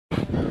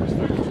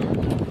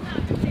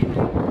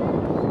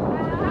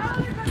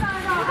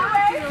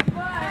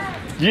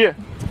Yeah.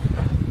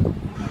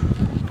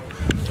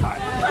 All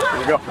right, here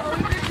we go.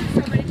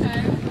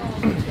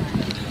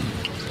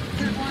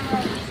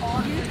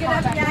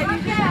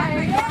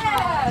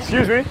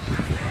 Excuse me.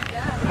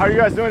 How are you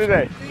guys doing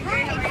today?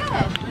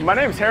 My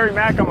name is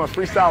Mack. I'm a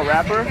freestyle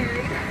rapper.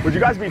 Would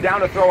you guys be down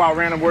to throw out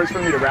random words for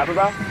me to rap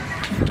about?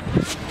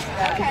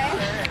 Okay.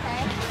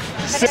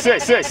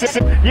 Sick.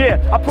 Yeah,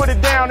 I put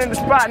it down in the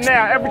spot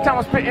now. Every time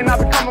I'm spitting, I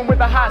be coming with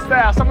a hot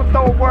style. So I'ma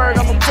throw a word,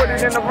 I'ma put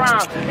it in the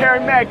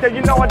rhyme. Mack,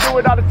 you know I do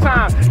it all the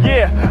time.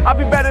 Yeah, I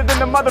be better than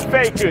the mother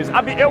fakers.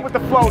 I be ill with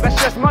the flow, that's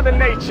just mother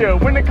nature.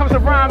 When it comes to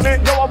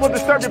rhyming, yo, I will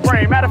disturb your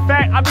brain. Matter of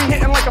fact, I be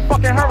hitting like a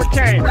fucking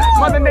hurricane.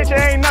 Mother nature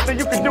ain't nothing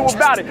you can do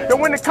about it. And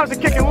when it comes to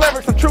kicking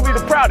lyrics, I'm truly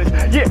the proudest.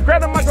 Yeah,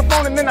 grab the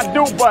microphone and then I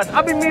do bust.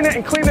 I be meaner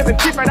and cleaner than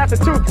teeth right after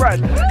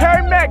toothbrush.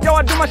 Mack, yo,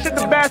 I do my shit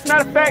the best.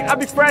 Matter of fact, I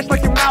be fresh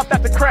like your mouth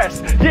after crest.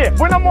 Yeah,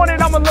 when I'm on it,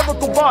 I'm a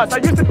lyrical boss. I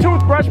use the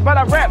toothbrush, but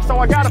I rap, so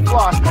I gotta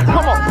floss.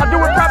 Come on, I do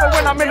it proper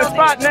when I'm in the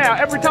spot now.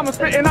 Every time I'm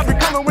spitting, I be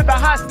coming with a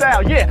hot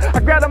style. Yeah, I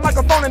grab the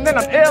microphone and then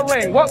I'm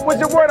illing. What was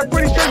your word? I'm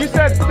pretty sure you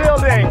said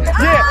building.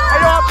 Yeah,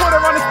 hey, yo, I put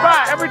her on the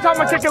spot. Every time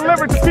I kick a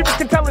lyric, the people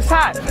can tell it's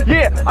hot.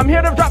 Yeah, I'm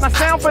here to drop my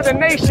sound for the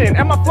nation,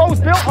 and my flow's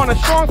built on a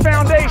strong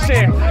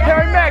foundation.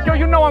 Mack, yo,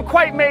 you know I'm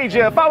quite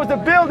major. If I was a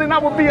building, I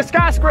would be a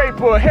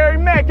skyscraper.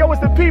 Mack, yo,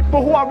 it's the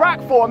people who I rock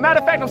for.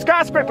 Matter of fact, I'm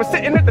skyscraper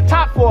sitting at the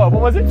top floor.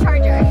 What was it?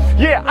 Charger.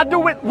 Yeah, I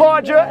do it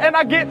larger, and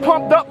I get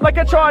pumped up like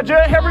a charger.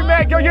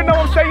 Mack, yo, you know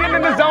I'm staying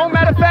in the zone.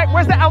 Matter of fact,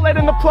 where's the outlet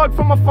and the plug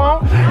for my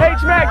phone?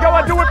 Mack, yo,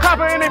 I do it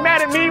proper and they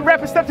mad at me.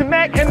 Rapping stuff to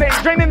Mac and they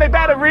draining their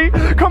battery.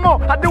 Come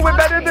on, I do it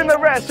better than the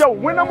rest. Yo,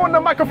 when I'm on the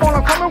microphone,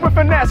 I'm coming with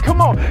finesse. Come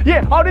on,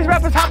 yeah, all these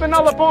rappers hopping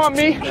all up on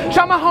me.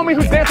 Shout my homie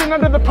who's dancing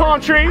under the palm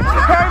tree.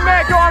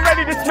 Mack, yo, I'm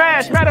ready to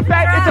smash. Matter of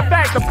fact, it's a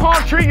fact, the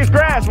palm tree is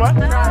grass, what?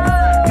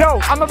 Yo,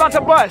 I'm about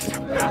to bust.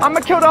 I'ma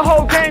kill the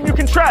whole game, you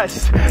can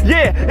trust.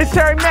 Yeah, it's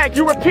Mack,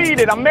 you repeat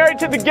it. I'm married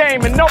to the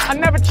game, and no, I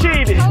never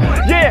cheated.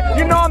 Yeah,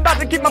 you know I'm about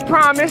to keep my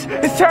promise.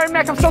 It's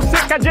Mack, I'm so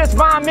sick, I just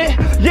vomit.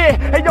 Yeah,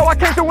 hey yo, I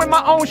came through with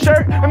my own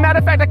shirt. And matter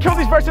of fact, I kill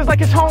these verses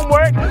like it's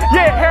homework.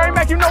 Yeah,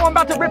 Mack, you know I'm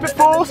about to rip it,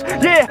 fools.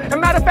 Yeah,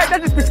 and matter of fact, I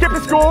just be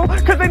skipping school,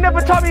 cause they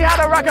never taught me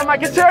how to rock a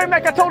mic. It's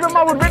Mack, I told them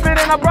I would rip it,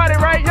 and I brought it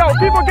right. Yo,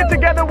 people get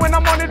together when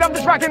I'm on it, I'm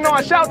just rocking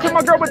on. Shout to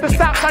my girl with the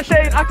stop sign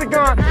shade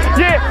octagon.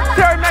 Yeah,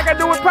 Mack, I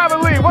do it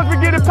properly. Once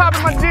we get it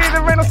poppin', my G,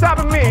 there ain't no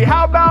stopping me.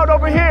 How about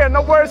over here?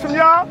 No words from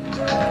y'all?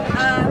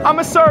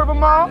 I'ma serve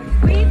them all.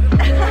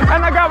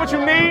 And I got what you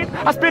need.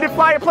 I spit it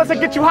fire, plus I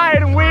get you higher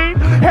than weed.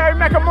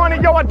 Mack, I'm on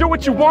it, yo, I do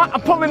what you want.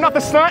 I'm pulling off the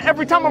stunt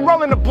every time I'm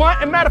rolling the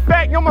blunt. And matter of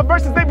fact, yo, my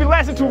verses, they be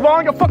lasting too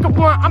long. Yo, fuck a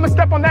blunt, I'ma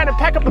step on that and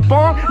pack up the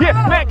bong. Yeah,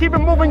 Mack, keep it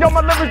moving, yo,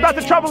 my lyrics about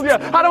to trouble ya.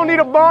 I don't need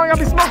a bong, I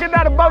be smoking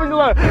out of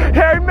bubbler.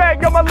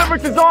 Mack, yo, my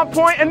lyrics is on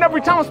point. And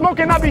every time I'm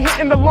smoking, I be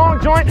hitting the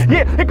long joint.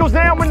 Yeah, it goes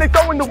down when they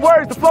throw in the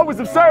words. The flow is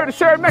absurd. It's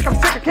Mack, I'm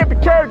sick, I can't be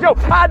cured. Yo,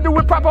 I do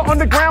it proper on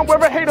the ground where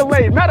a hater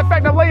laid. Matter of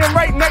fact, I'm laying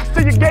right next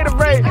to your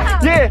Gatorade.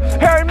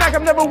 Yeah, Mack,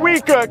 I'm never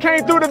weaker.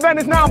 Came through the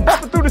Venice, now I'm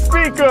bumping through the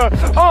speaker.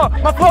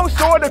 My flow's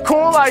sorta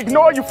cool. I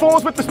ignore you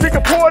fools with the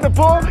speaker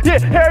portable.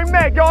 Yeah,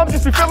 Mack, yo, I'm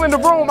just be filling the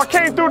room. I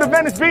came through the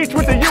Venice Beach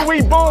with the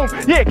UE boom.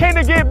 Yeah, came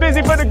to get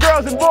busy for the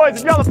girls and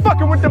boys. If y'all are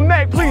fucking with the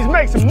Mack, please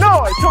make some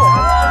noise. Come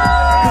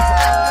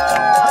on.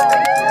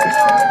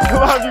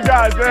 I love you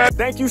guys, man.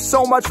 Thank you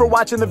so much for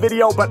watching the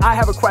video, but I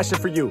have a question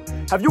for you.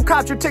 Have you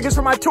copped your tickets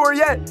for my tour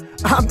yet?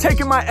 I'm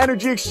taking my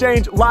Energy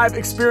Exchange live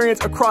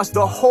experience across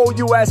the whole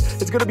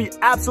US. It's gonna be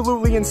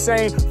absolutely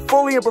insane,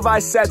 fully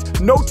improvised sets,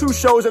 no two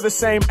shows are the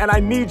same, and I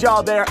need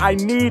y'all there. I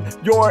need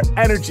your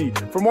energy.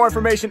 For more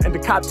information and to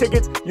cop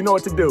tickets, you know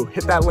what to do.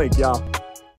 Hit that link, y'all.